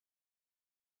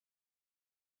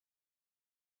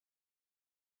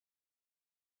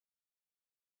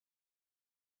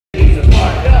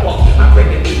apart. I'm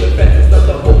breaking through the fences, stuff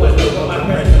the whole window for my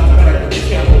parents. I'm better than this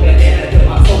camel that until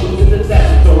my soul loses the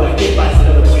desert. So I get by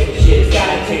another way. The shit has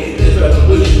gotta change. This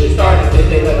revolution is starting.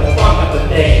 They let us walk up a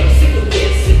day. I'm sick of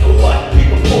this, sick of what?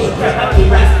 People pull the crap out the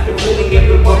rats. They're fooling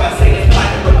everyone by saying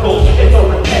platinum or gold. It's so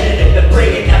repetitive. They're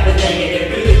bringing out the negative.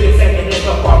 Really consecutive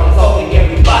performance. Solving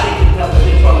everybody can tell that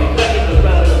it's only better than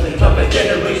relatively tougher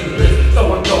generations. So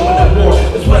I'm going to war.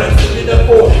 That's what I'm suited up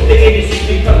for. The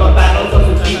industry's become a battle. So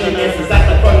some keepiness is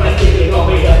at the front line. Taking all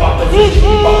way of opposition.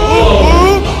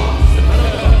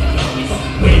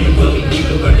 When you will be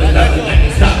people, but there's nothing that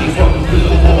can stop me from through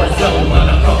the war zone.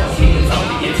 Motherfuckers, heathens on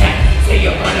the attack. Say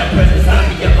you're on a presence, I'll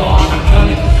be your bomb. I'm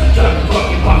coming. Trying to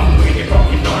fucking pop and bring your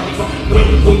fucking armies. When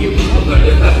you will you people, but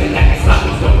there's nothing that can stop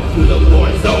me from through the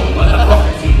war zone.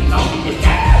 Motherfuckers, heathens on the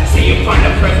attack. Say you're on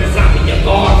a presence, I'll be your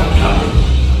bomb. I'm coming.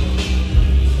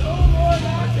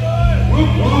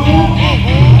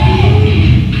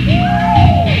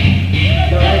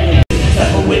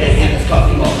 With a hand that's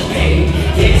causing all the pain.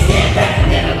 Take a stand back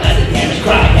and analyze the damage.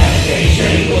 Cry down and very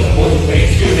straight. Go the voice away,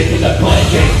 screaming through the blood.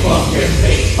 Drink from your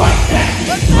face, fight back.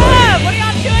 What's up? What are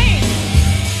y'all doing?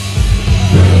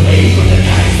 Run away from the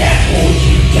knives that hold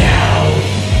you down.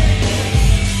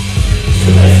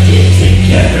 So let's get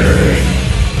together.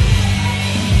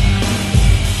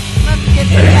 Let's get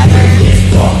together. Bring this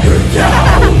walker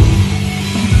down.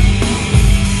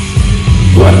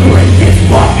 Let's bring this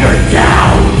walker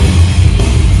down.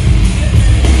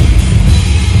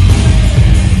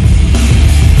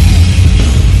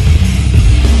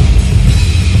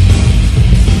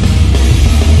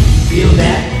 Feel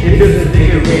that? It feels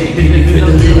invigorating. It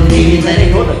feels a little needy.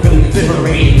 Letting go the feelings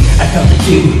liberating. I felt it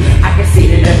too. I can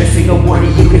see it in every single one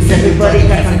of you. Cause everybody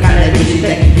got some kind of vision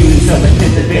that can do some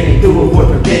anticipating through a word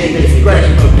preventing this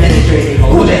aggression from penetrating.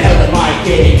 Who the hell am I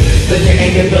kidding? Let your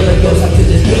anger building goes up to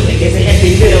this building. It's an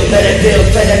empty field. Let it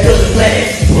build. Let it build and let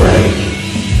it break.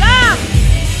 Stop!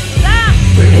 Stop!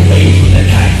 Break away from the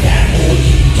knife that holds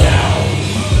you down.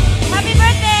 Happy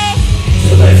birthday!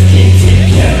 So let's get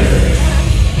together.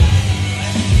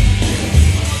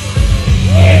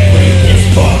 And bring this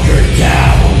fucker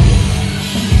down.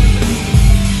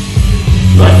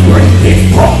 Let's bring this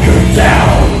fucker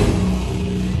down.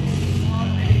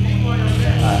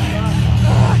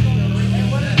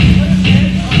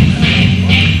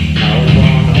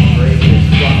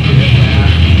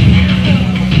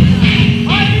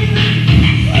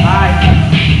 Hi.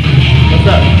 What's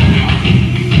up?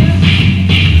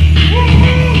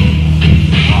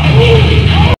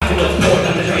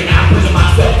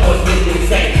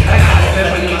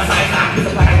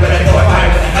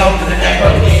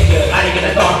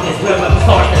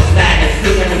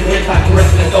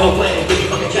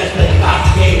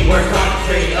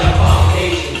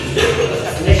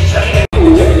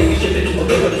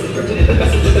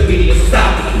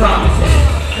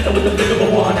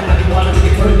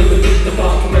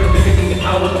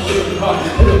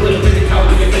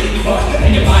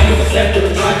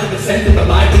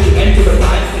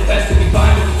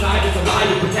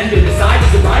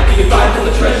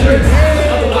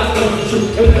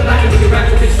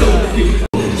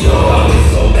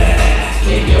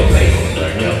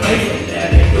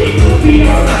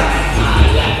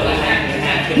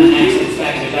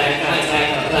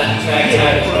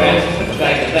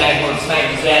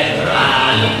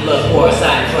 Look for a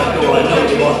side front door, I know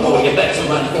you want more. You better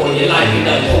run for your life, you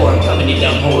done for. Coming you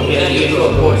dumb hole, here you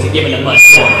go, boys, you're giving them much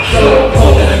more. So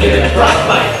cold that I'm giving a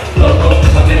frostbite.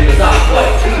 I'm giving a soft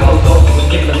white. I'm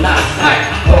giving them nice tight.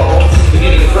 We're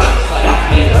getting a frostbite.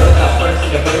 And the earth out first,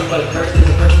 like a bird, but a curse is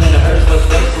a person and a hearse. What's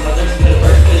worse, my thirst is the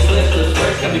first, this lips is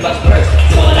first, can be bust first.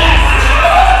 Swallow that.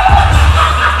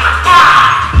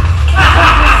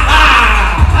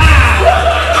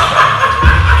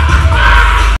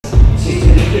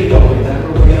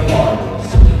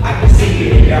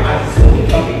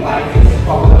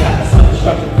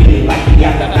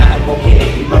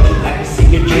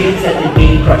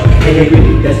 And it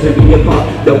really does to be a part.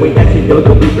 The way that you know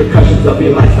the repercussions of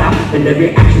your lifestyle and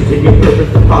every actions and your purpose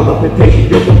to follow temptation.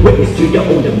 You're the witness to your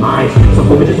own demise. So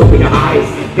just open your eyes,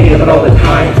 think of it all the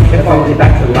time, and follow me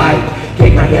back to life.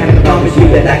 Take my hand and promise you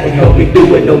that I can help you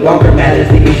do it. No longer matters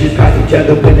the issues cause each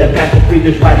other when the path of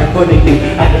freedom's right in front of you.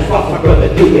 I just lost my brother,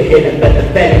 do it, hit him,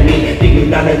 methamphetamine. Do you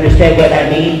not understand what I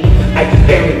mean? I just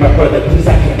buried my brother, please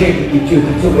I can hear you too.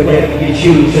 So whatever you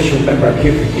choose, just remember I'm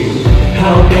here for you.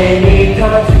 How many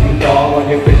times have you fall on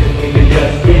your face when you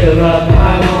just give up?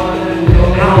 I wanna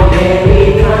know. How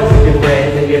many times have your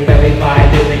friends and your family fight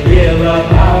when they give up?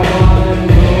 I wanna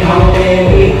know. How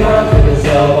many times have you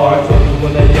sell our children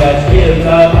when they just give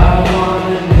up? I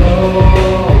wanna know.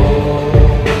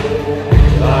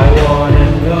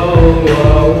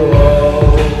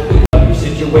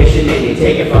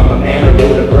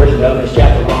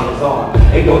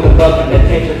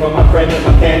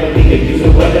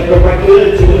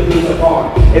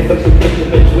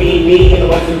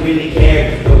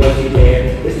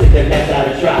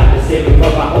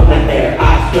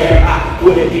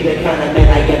 man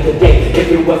I am today.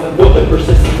 If it wasn't for the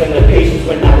persistence and the patience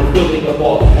when I was building a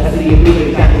wall, I see you doing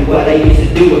exactly what I used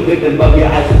to do, a victim of your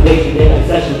isolation and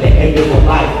obsession to end your whole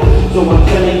life. So I'm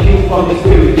telling you from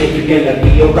experience, you're gonna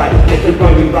be alright. It's a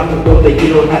run, you rock and roll that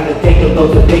you don't have to take a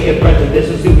load to take a breath. And this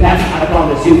is too fast, I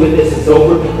promise you when this is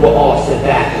over, we'll all sit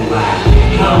back and laugh.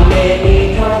 How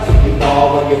many times you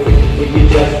fall on your feet when you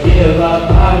just give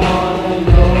up? I wanna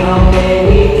know how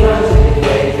many times you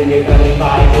break and you're coming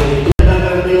by when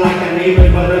you like a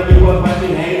neighbor, but if you were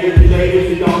fucking haters and haters,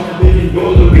 you don't have vision,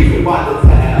 you're the reason why this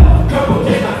hell. Couple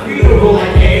take my funeral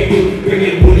like you,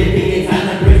 bringing wood and things inside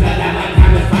the bridge like that, my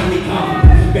time has finally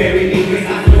come. Bury me, Chris,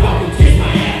 I feel I can kiss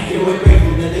my ass. You're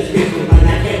grateful that this grateful, but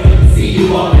I can't wait to see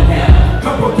you all in hell.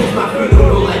 Couple take my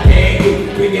funeral like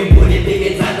you, bringing wood and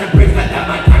things inside the bridge like that,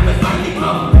 my time has finally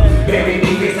come. Bury me,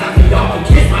 Chris, I feel I can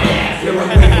kiss my ass. You're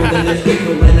grateful that this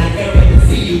grateful, and I can't wait to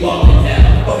see you all in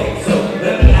hell. Okay, so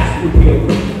let me ask you real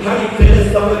quick. How you feel the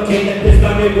stomach take that this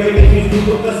on your grave and you do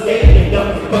with the state and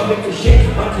dump bucket to shit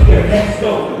onto your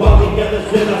headstone while the others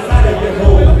live outside of your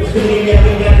home, screaming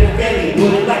every family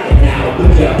wouldn't like it now,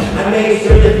 would ya? I made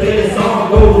sure to play this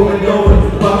song over and over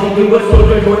while they do a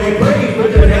soldier for their praise, put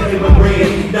their hands in my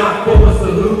brain, not for a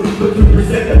salute, but to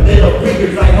present the middle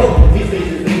fingers. I hope these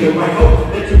faces finger, I hope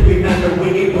that you remember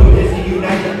when you put this to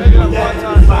unite the people that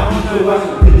is fine, so I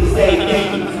should really say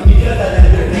thank you, because I left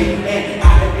their name and I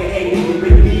have been able to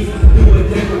bring peace.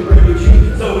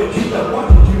 So if you don't want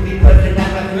to be present at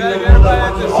my funeral, I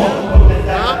want you all to know that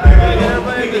that's America.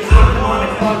 Because I'm on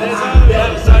it, on this, I'm dead.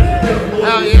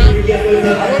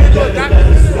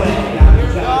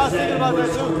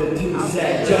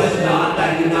 Judge not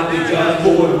that you not be judged,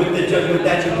 for with the judgment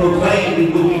that you proclaim, we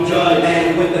will be judged,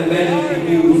 and with the measures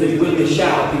you use, it will and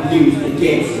shall be used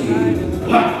against you.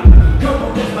 Come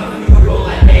on, that's my funeral, I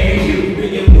dare you.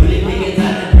 Bring your bullet, bring it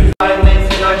out and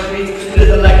violence in our streets. There's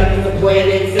a lack of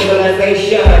planet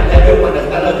civilization. Everyone is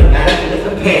melodramatic and there's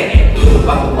a panic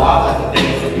about the law, like the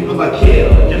things that people are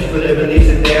killed just for their beliefs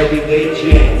and their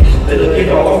religion. Little kids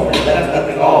are orphans, that's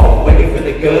nothing all. Waiting for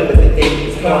the good, but the day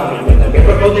is coming. When the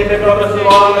miracle they've been promised so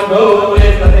long ago,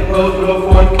 there's nothing close to a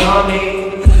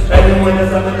forthcoming. Everyone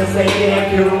is up in the same damn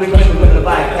queue. The question with the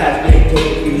black past may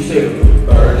take you soon.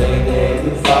 Burning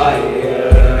in fire.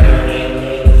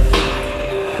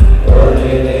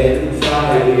 Burning in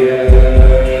fire.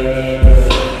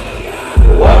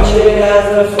 Watch it as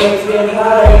the flames get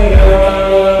higher.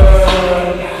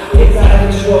 It's out of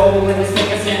control and it's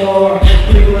taking some more.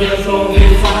 People in the soul,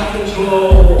 it's out of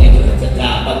control. It's a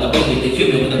die by the way the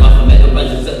human with the fundamental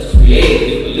budgets up to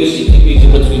create. Evolution,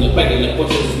 confusion between the regular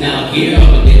forces is now here.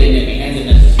 I'm getting every hand and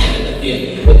that's the scan of the fear.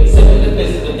 With the simple and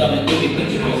physical, dumb and moving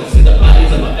pictures. I see the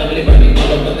bodies of my family burning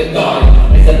all over the garden.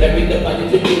 As I bury the body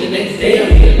to be the next day.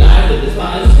 I'm here alive with this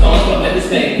mind, it's caused by my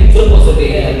dismay.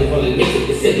 Supposedly I had to fully mix it,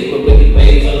 the city with really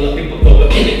ways. All the people go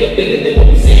in it, the feeling that what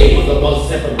we say was the most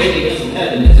separating us from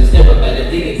heaven. It's just never by the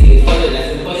dignity, it's further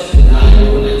that's the question. I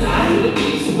know when I die, it will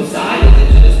be suicide.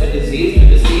 It's just for disease, for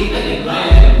the seed, I didn't lie,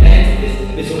 I have plans.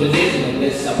 This visualization of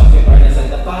this, how I can burn inside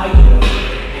the fire.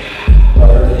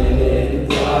 Burning in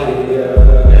fire.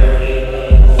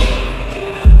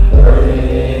 Burning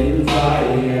in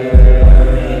fire.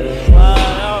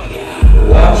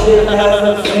 Watch it as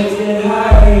the flames get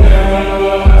higher.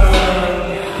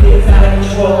 It's out of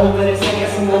control, but it's taking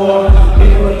some more.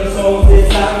 People in the souls,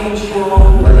 it's out of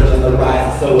control. Murders on the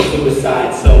rise, so is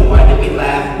suicide. So why did we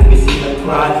laugh when we see them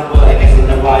cry? Well, I guess in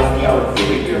the rise, they are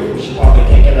inferior. We should probably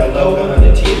take it a load on the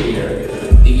interior.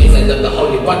 The inside of the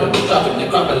holy water will drop in the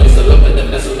crumbling. So open the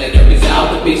vessel, make it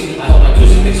resolve the beast. I hold my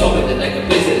crucifix open, then I can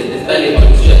place it in his belly. While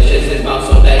he stretches his mouth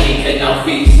so that he can now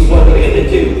feast. So what are we gonna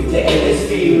do to end this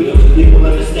feud? People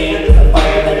understand there's a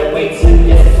fire that awaits.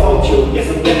 Yes, it's all true. Yes,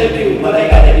 I'm gonna do what I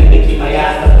gotta do to keep my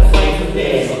eyes on the flame from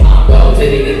this. So I'm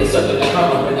rotating in the circle of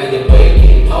karma when I get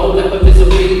waking. Hold up a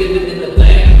misery living in the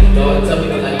plan. Lord, tell me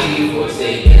when I leave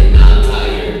forsaken. I'm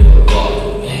tired of all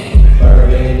the pain.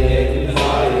 Burning in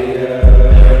fire.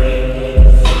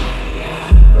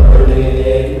 Burning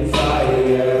in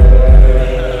fire.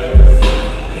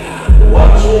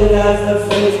 Watch it as the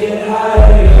flames get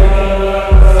higher.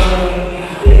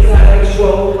 It's out of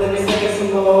control and it's taking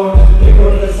some more. People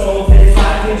in the soul, it's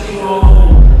out of control.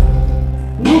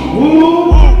 Woo woo!